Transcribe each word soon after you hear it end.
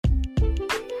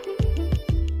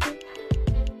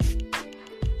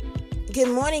Good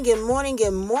morning,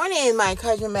 my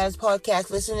Encouragement Matters podcast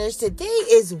listeners. Today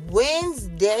is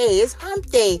Wednesday. It's hump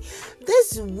day.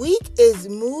 This week is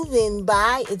moving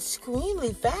by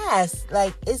extremely fast.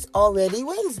 Like, it's already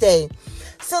Wednesday.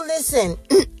 So listen,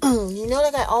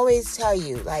 like I always tell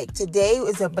you, like, today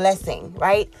is a blessing,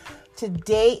 right?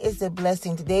 Today is a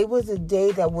blessing. Today was a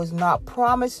day that was not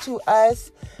promised to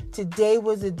us. Today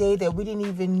was a day that we didn't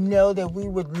even know that we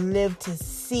would live to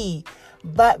see.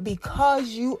 But because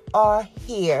you are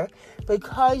here,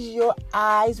 because your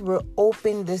eyes were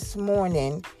open this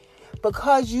morning,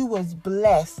 because you was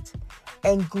blessed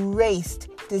and graced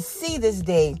to see this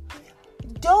day,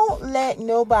 don't let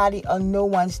nobody or no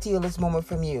one steal this moment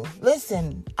from you.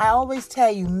 Listen, I always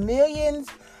tell you, millions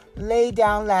laid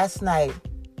down last night.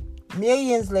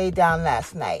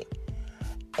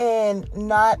 And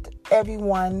not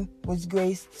everyone was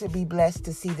graced to be blessed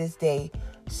to see this day.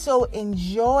 So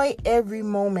enjoy every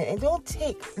moment and don't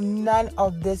take none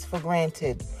of this for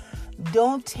granted.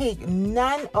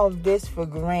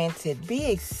 Be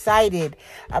excited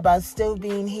about still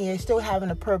being here, still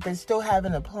having a purpose, still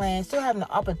having a plan, still having an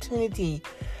opportunity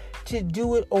to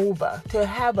do it over, to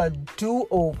have a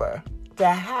do-over.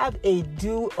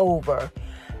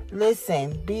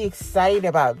 Listen, be excited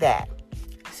about that.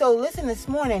 So listen, this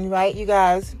morning, right, you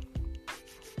guys,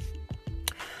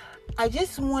 I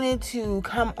just wanted to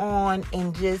come on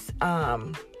and just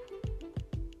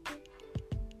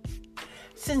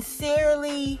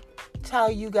sincerely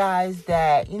tell you guys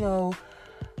that,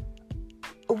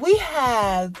 we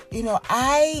have,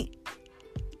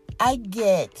 I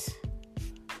get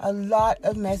a lot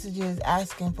of messages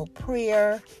asking for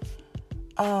prayer,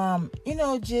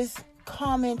 just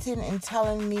commenting and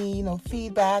telling me,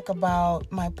 feedback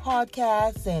about my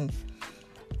podcast and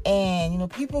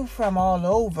people from all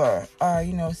over are,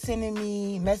 sending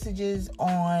me messages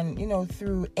on,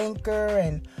 through Anchor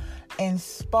and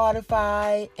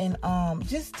Spotify and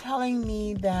just telling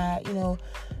me that,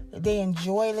 they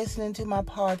enjoy listening to my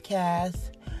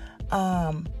podcast.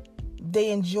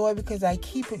 They enjoy because I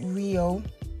keep it real,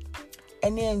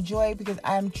 and they enjoy because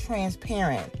I'm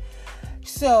transparent.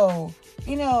 So,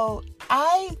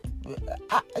 I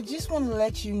just want to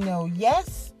let you know,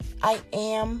 yes, I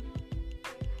am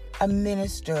a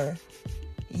minister.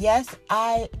 Yes,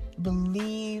 I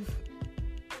believe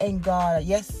in God.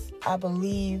 Yes, I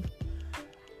believe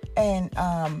and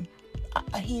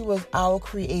he was our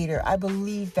creator. I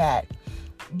believe that.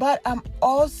 But I'm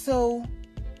also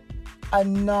a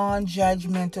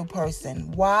non-judgmental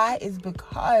person. Why? Is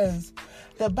because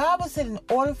the Bible said in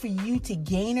order for you to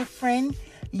gain a friend,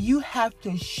 you have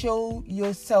to show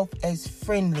yourself as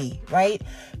friendly, right?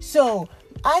 So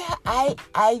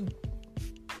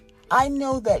I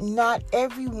know that not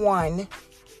everyone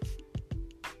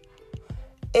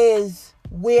is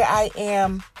where I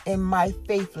am in my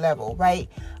faith level, right?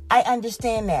 I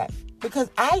understand that because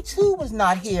I too was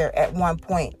not here at one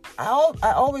point. I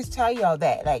always tell y'all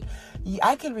that. Like,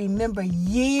 I can remember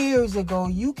years ago,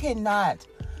 you cannot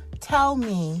tell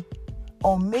me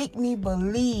or make me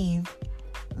believe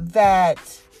that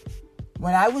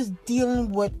when I was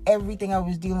dealing with everything I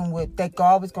was dealing with, that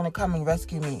God was going to come and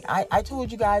rescue me. I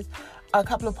told you guys a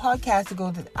couple of podcasts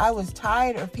ago that I was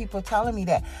tired of people telling me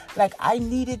that. Like, I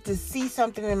needed to see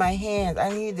something in my hands. I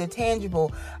needed the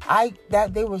tangible.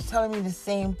 That they were telling me the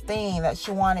same thing, that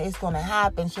Shawana, it's going to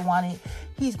happen. Shawana,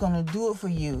 he's going to do it for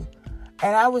you.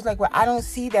 And I was like, well, I don't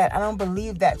see that. I don't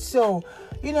believe that. So,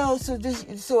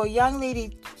 so a young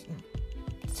lady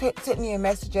sent me a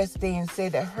message yesterday and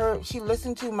said that she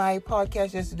listened to my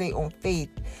podcast yesterday on faith,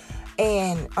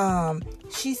 and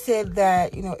she said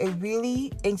that it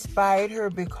really inspired her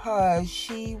because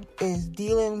she is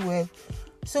dealing with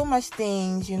so much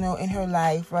things in her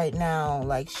life right now.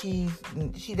 Like, she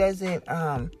doesn't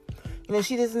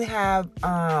she doesn't have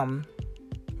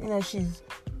she's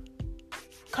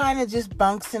kind of just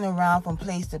bouncing around from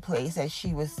place to place, as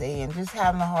she was saying, just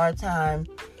having a hard time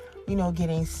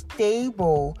getting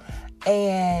stable.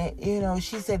 And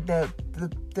she said the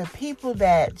people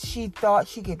that she thought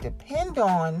she could depend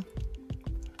on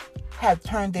have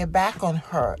turned their back on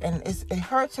her, and it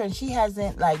hurts her, and she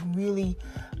hasn't really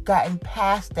gotten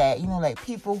past that. Like,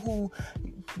 people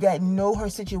that know her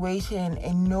situation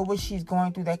and know what she's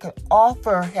going through, that could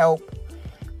offer help,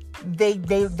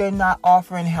 they're not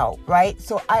offering help, right?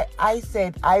 So I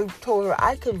told her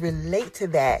I could relate to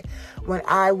that when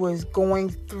I was going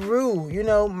through,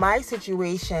 my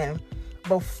situation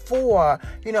before.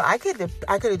 I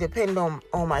could depend on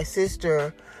my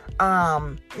sister,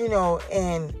 and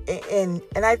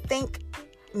I think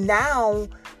now,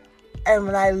 and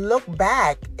when I look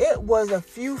back, it was a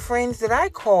few friends that I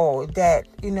called that,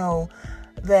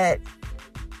 that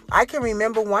I can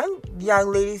remember one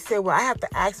young lady said, well, I have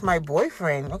to ask my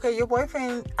boyfriend. Okay, your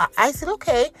boyfriend. I said,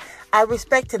 okay, I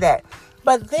respect to that.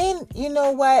 But then, you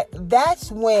know what?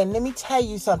 That's when, let me tell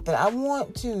you something. I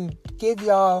want to give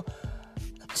y'all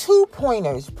two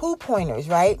pointers,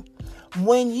 right?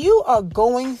 When you are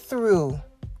going through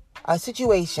a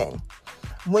situation,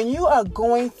 when you are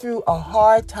going through a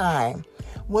hard time,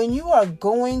 when you are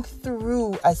going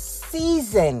through a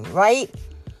season, right?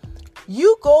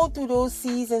 You go through those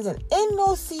seasons, and in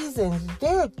those seasons,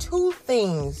 there are two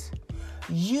things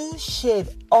you should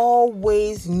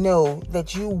always know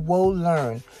that you will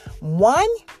learn. One,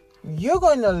 you're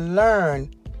going to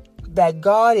learn that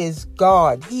God is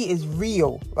God. He is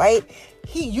real, right?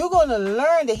 You're going to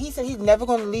learn that he said he's never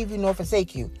going to leave you nor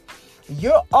forsake you.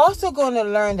 You're also going to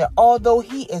learn that although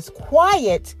he is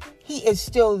quiet, he is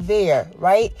still there,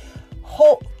 right?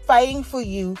 Fighting for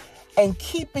you and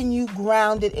keeping you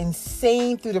grounded and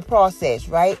sane through the process,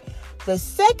 right? The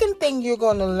second thing you're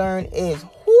going to learn is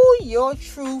who your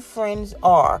true friends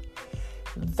are.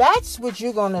 That's what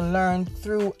you're going to learn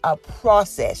through a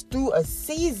process, through a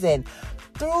season,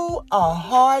 through a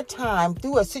hard time,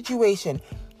 through a situation.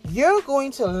 You're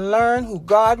going to learn who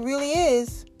God really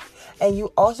is, and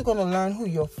you're also going to learn who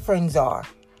your friends are.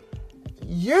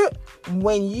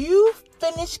 When you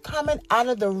finish coming out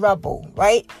of the rubble,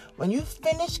 right? When you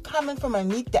finish coming from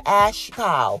underneath the ash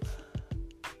pile,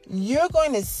 you're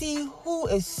going to see who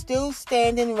is still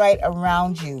standing right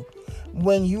around you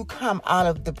when you come out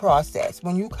of the process,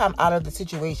 when you come out of the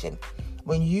situation,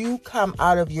 when you come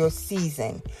out of your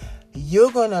season.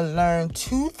 You're going to learn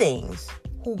two things: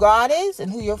 who God is and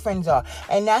who your friends are.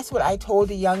 And that's what I told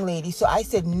the young lady. So I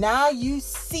said, now you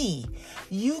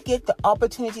get the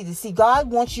opportunity to see.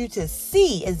 God wants you to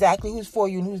see exactly who's for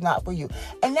you and who's not for you.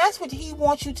 And that's what he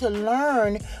wants you to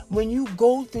learn when you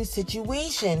go through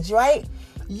situations, right?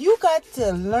 You got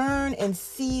to learn and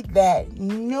see that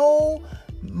no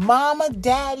mama,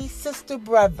 daddy, sister,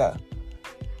 brother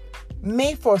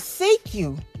may forsake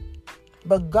you,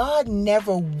 but God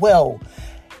never will.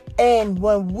 And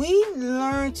when we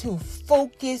learn to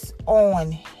focus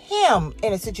on him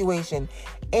in a situation,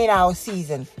 in our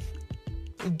season,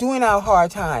 during our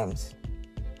hard times,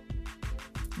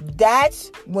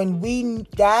 that's when we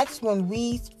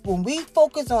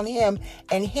focus on him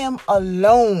and him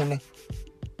alone,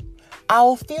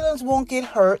 our feelings won't get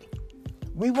hurt.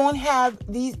 We won't have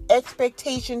these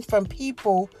expectations from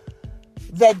people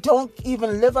that don't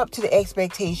even live up to the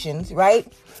expectations,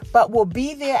 right? But we'll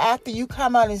be there after you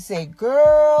come out and say,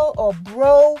 girl or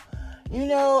bro,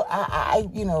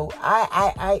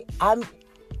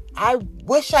 I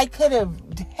wish I could have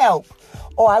helped,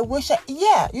 or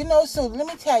so let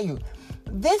me tell you,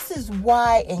 this is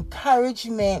why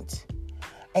encouraging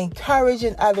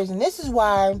others, and this is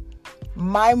why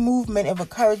my movement of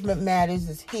Encouragement Matters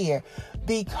is here,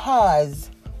 because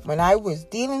when I was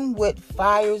dealing with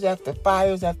fires after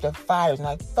fires after fires, and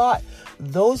I thought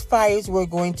those fires were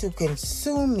going to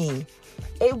consume me,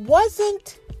 it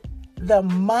wasn't the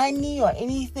money or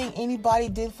anything anybody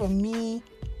did for me,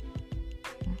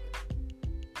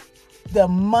 the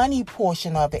money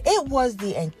portion of it. It was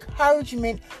the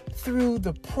encouragement through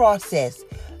the process.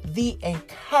 The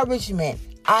encouragement.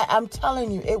 I'm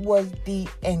telling you, it was the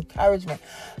encouragement.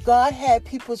 God had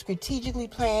people strategically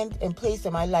planned and placed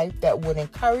in my life that would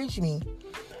encourage me,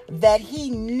 that he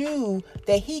knew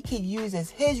that he could use as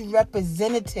his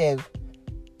representative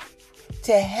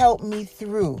to help me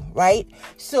through, right?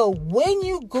 So when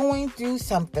you're going through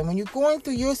something, when you're going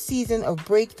through your season of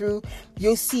breakthrough,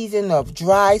 your season of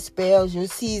dry spells, your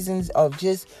seasons of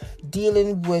just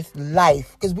dealing with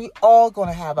life, because we all going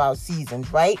to have our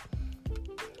seasons, right?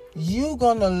 You're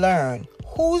going to learn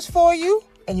who's for you,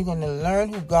 and you're going to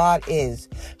learn who God is.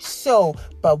 So,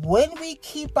 but when we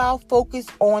keep our focus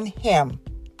on him,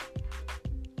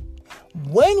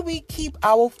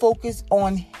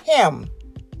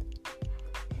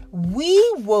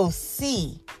 we will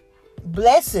see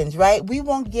blessings, right? We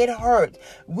won't get hurt.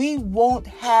 We won't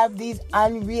have these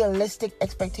unrealistic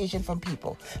expectations from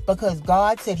people, because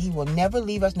God said he will never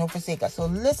leave us nor forsake us. So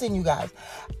listen, you guys,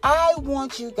 I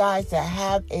want you guys to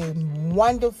have a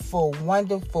wonderful,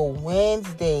 wonderful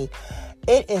Wednesday.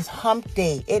 It is hump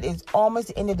day. It is almost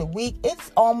the end of the week.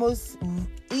 It's almost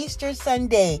Easter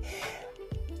Sunday.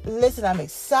 Listen, I'm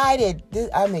excited.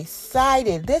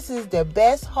 This is the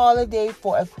best holiday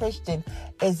for a Christian,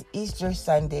 is Easter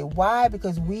Sunday. Why?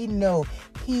 Because we know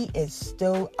he is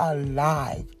still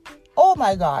alive. Oh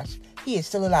my gosh. He is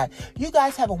still alive. You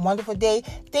guys have a wonderful day.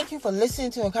 Thank you for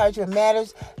listening to Encouragement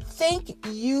Matters. Thank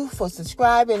you for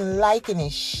subscribing, liking,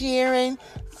 and sharing.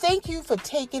 Thank you for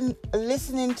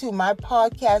listening to my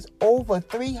podcast over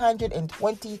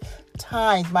 320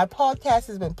 times. My podcast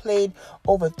has been played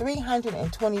over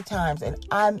 320 times, and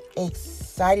I'm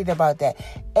excited about that.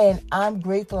 And I'm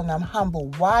grateful and I'm humble.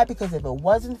 Why? Because if it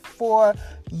wasn't for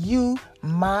you,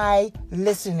 my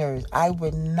listeners, I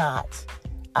would not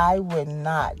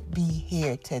be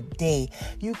here today.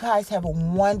 You guys have a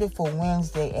wonderful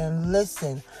Wednesday. And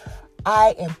listen,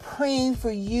 I am praying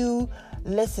for you.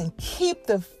 Listen, keep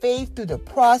the faith through the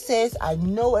process. I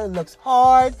know it looks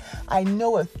hard. I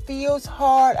know it feels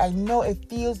hard. I know it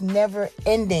feels never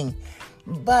ending.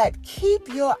 But keep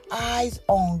your eyes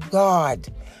on God.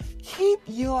 Keep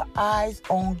your eyes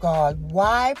on God.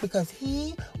 Why? Because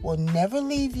He will never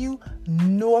leave you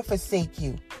nor forsake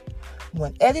you.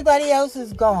 When everybody else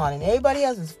is gone and everybody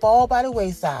else is fall by the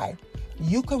wayside,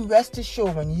 you can rest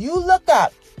assured when you look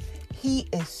up, He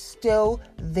is still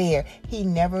there. He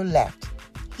never left.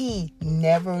 He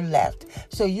never left.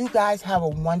 So you guys have a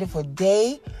wonderful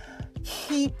day.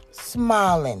 Keep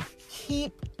smiling.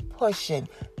 Keep pushing.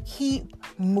 Keep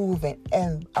moving.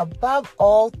 And above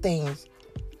all things,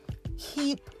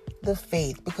 keep the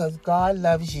faith, because God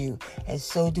loves you and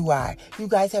so do I. You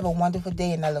guys have a wonderful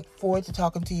day, and I look forward to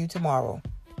talking to you tomorrow.